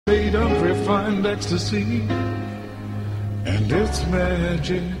made of refined ecstasy, and it's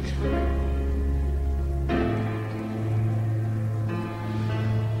magic.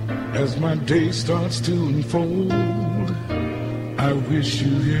 As my day starts to unfold, I wish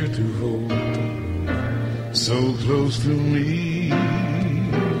you here to hold, so close to me,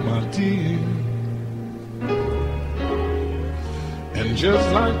 my dear. And just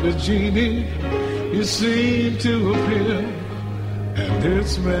like a genie, you seem to appear, and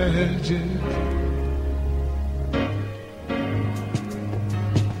it's magic.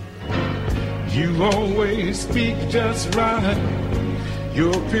 You always speak just right.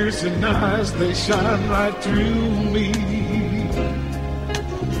 Your piercing eyes, they shine right through me.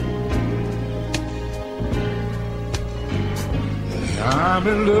 I'm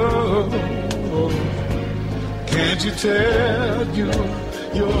in love. Can't you tell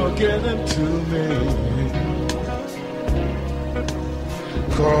you're getting to me?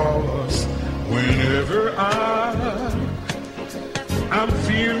 'Cause whenever I'm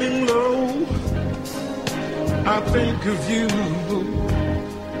feeling low, I think of you.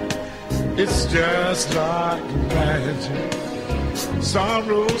 It's just like magic.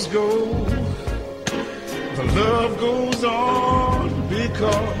 Sorrows go, the love goes on,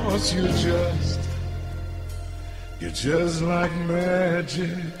 because you're just like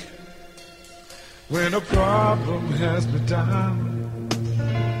magic. When a problem has me down,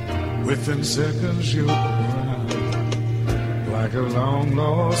 within seconds you're around, like a long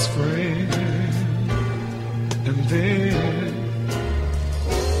lost friend. And then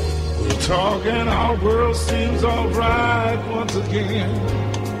we'll talk and our world seems alright once again.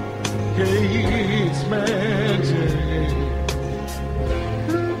 Hey, it's magic.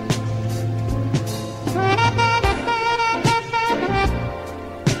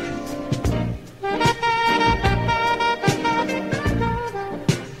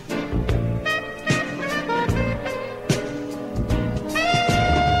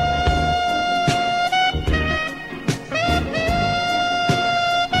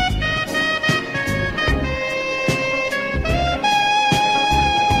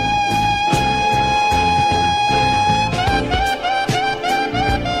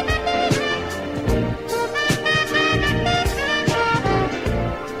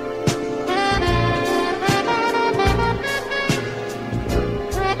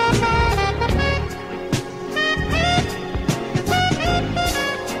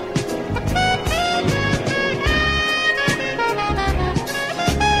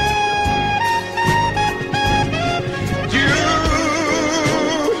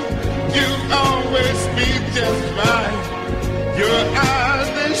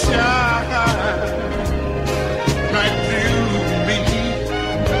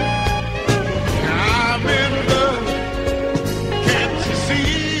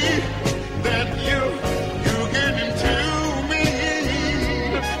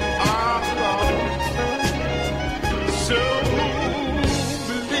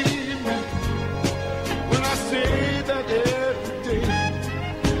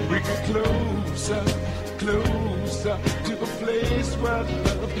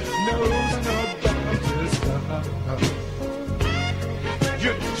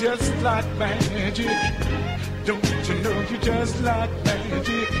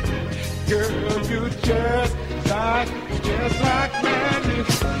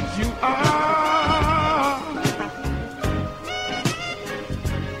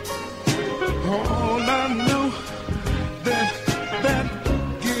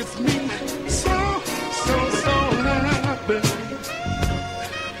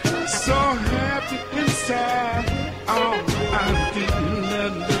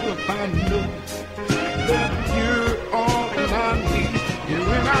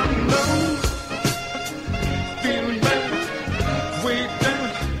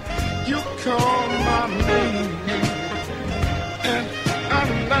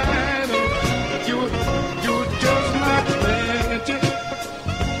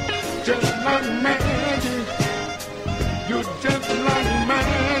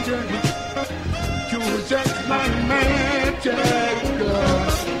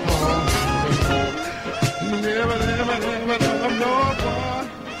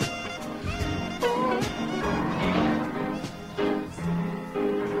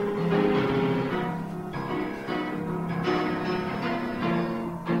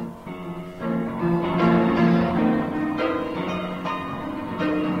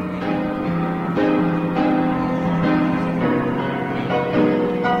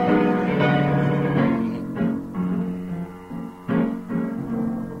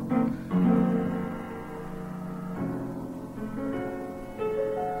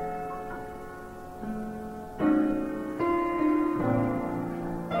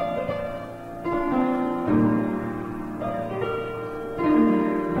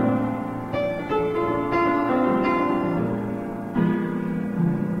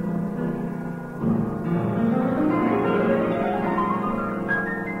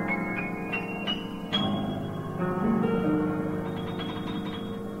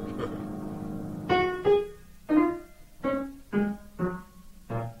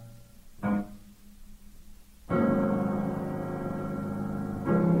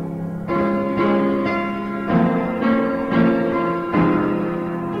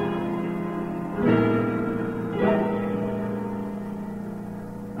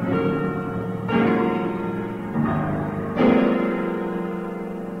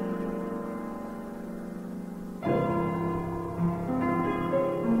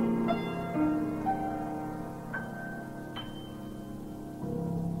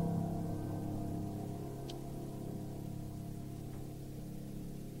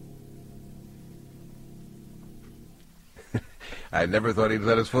 I never thought he'd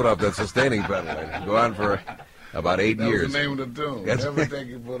let his foot off that sustaining pedal. It'd go on for about 8 years. That was the name of the tune. Never take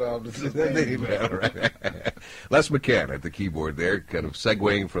your foot off the sustaining pedal. Right. Les McCann at the keyboard there, kind of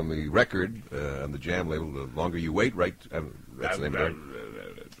segueing from the record on the Jam label, The Longer You Wait, right? That's the name of it.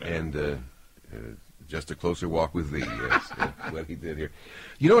 And Just a Closer Walk with Thee. What he did here.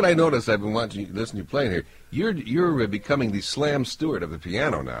 You know what I noticed? I've been listening to you playing here. You're becoming the Slam Stewart of the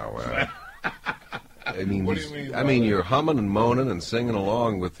piano now. I mean, what do you mean? I mean, you're humming and moaning and singing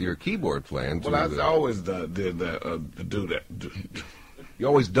along with your keyboard playing. Well, I always did that. Do that. You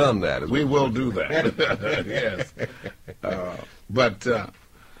always done that. We will do that. Yes. But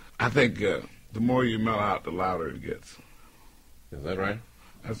I think the more you mellow out, the louder it gets. Is that right?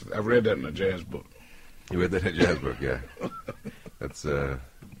 I read that in a jazz book. You read that in a jazz book, yeah. That's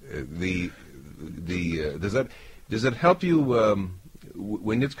does that help you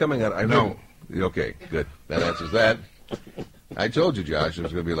when it's coming out? I know. No. Okay, good. That answers that. I told you, Josh, it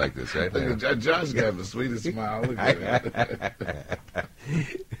was going to be like this, right? Josh got the sweetest smile. Look at that.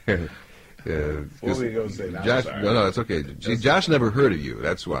 What were you going to say now? Josh, no, it's okay. See, Josh never heard of you.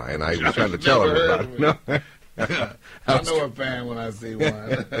 That's why, and I was trying to tell him about it. No. I know a fan when I see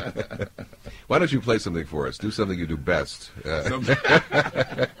one. Why don't you play something for us? Do something you do best.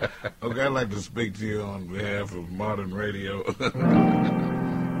 Okay, I'd like to speak to you on behalf of modern radio.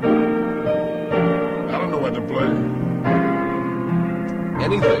 I don't know what to play.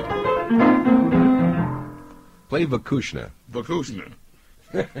 Anything. Play Vakushna. Vakushna.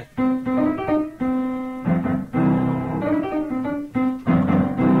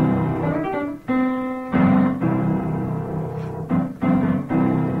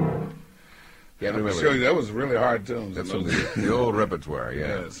 Can't remember. Sure, that was really hard tunes. That's from the old repertoire,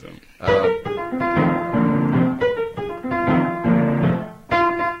 yeah. Yes.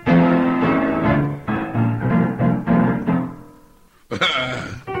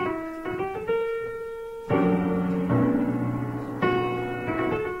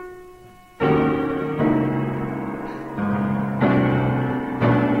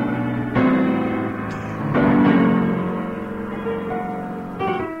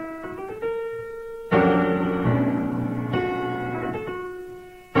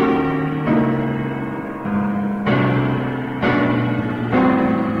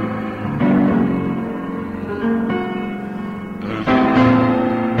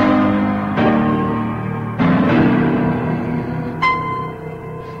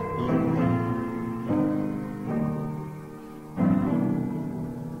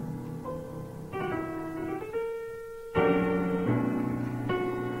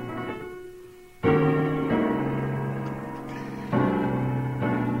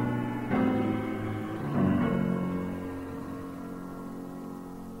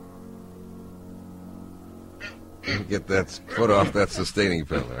 Get that foot off that sustaining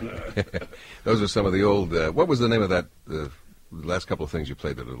pedal. Those are some of the old. What was the name of that? The last couple of things you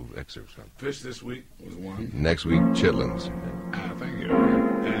played, the little excerpts from. Fish This Week was one. Next week, Chitlins. Thank you.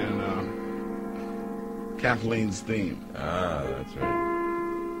 And Kathleen's Theme. Ah, that's right.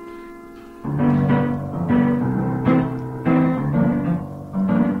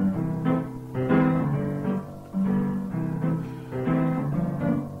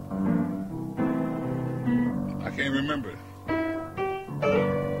 I can't remember it.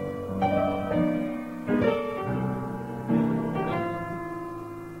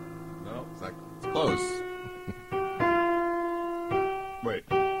 No, it's close. Wait.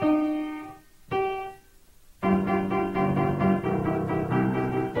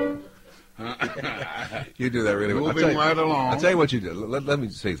 You do that really well. Moving right along. I'll tell you what you did. Let me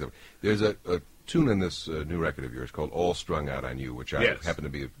say something. There's a tune in this new record of yours called All Strung Out on You, which I happen to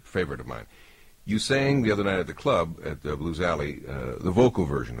be a favorite of mine. You sang the other night at the club at Blues Alley, the vocal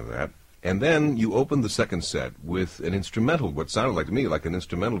version of that, and then you opened the second set with an instrumental, what sounded like to me like an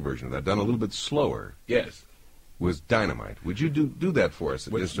instrumental version of that, done a little bit slower. Yes. Was Dynamite. Would you do that for us,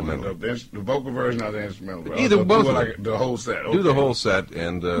 the instrumental? The vocal version or the instrumental? Either both. Like the whole set. Okay. Do the whole set,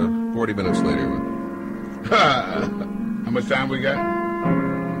 and 40 minutes later. How much time we got?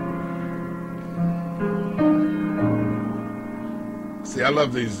 See, I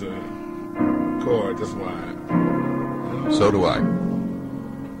love these chords. That's why. So do I.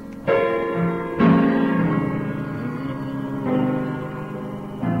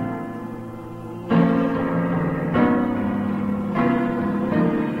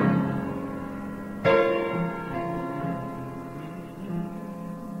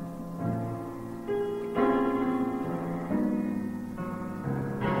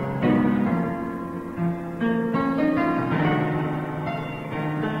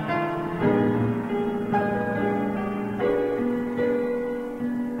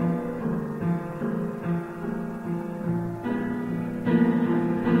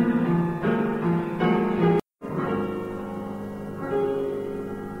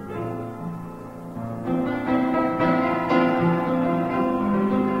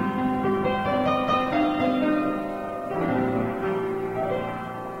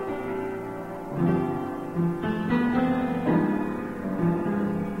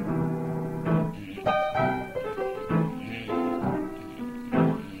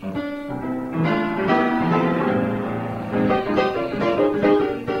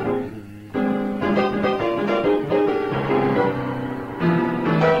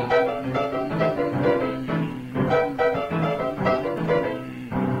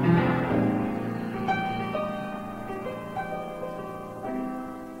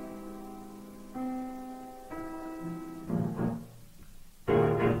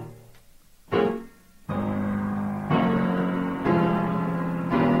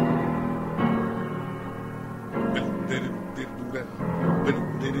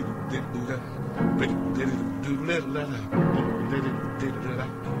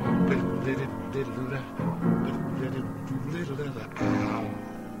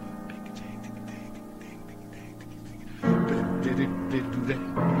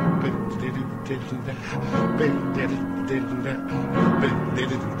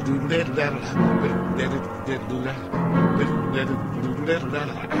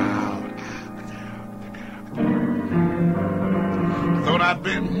 Thought I'd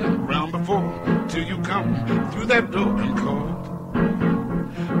been around before till you come through that door and caught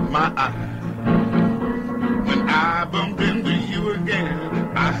my eye. When I bumped into you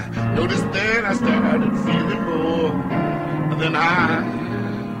again, I noticed that I started feeling more than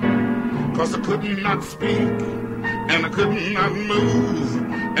cause I could not speak, and I could not move,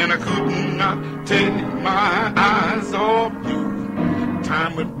 and I could not take my eyes off you.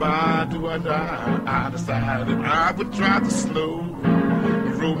 Time went by, do I die? I decided I would try the slow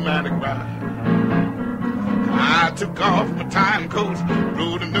romantic ride. I took off my time coat,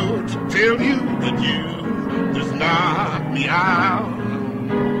 wrote a note to tell you that you just knocked me out.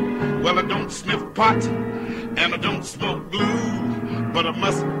 Well, I don't sniff pot, and I don't smoke glue, but I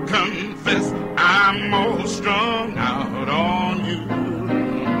must confess I'm all strung out on you.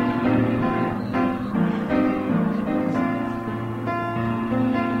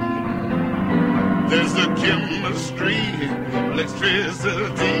 There's a chemistry,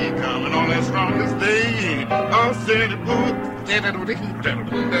 electricity coming on as strong as they all said it would. There's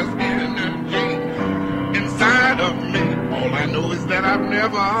energy inside of me. All I know is that I've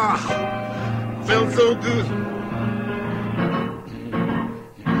never felt so good.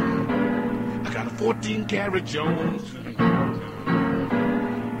 I got a 14-karat Jones.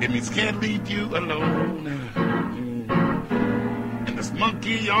 It means can't leave you alone. And this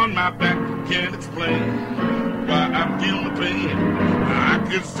monkey on my back can't explain why I'm feeling the pain. I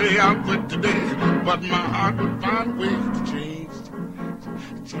could say I'll quit today, but my heart would find ways to change.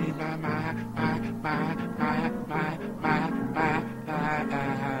 Change my.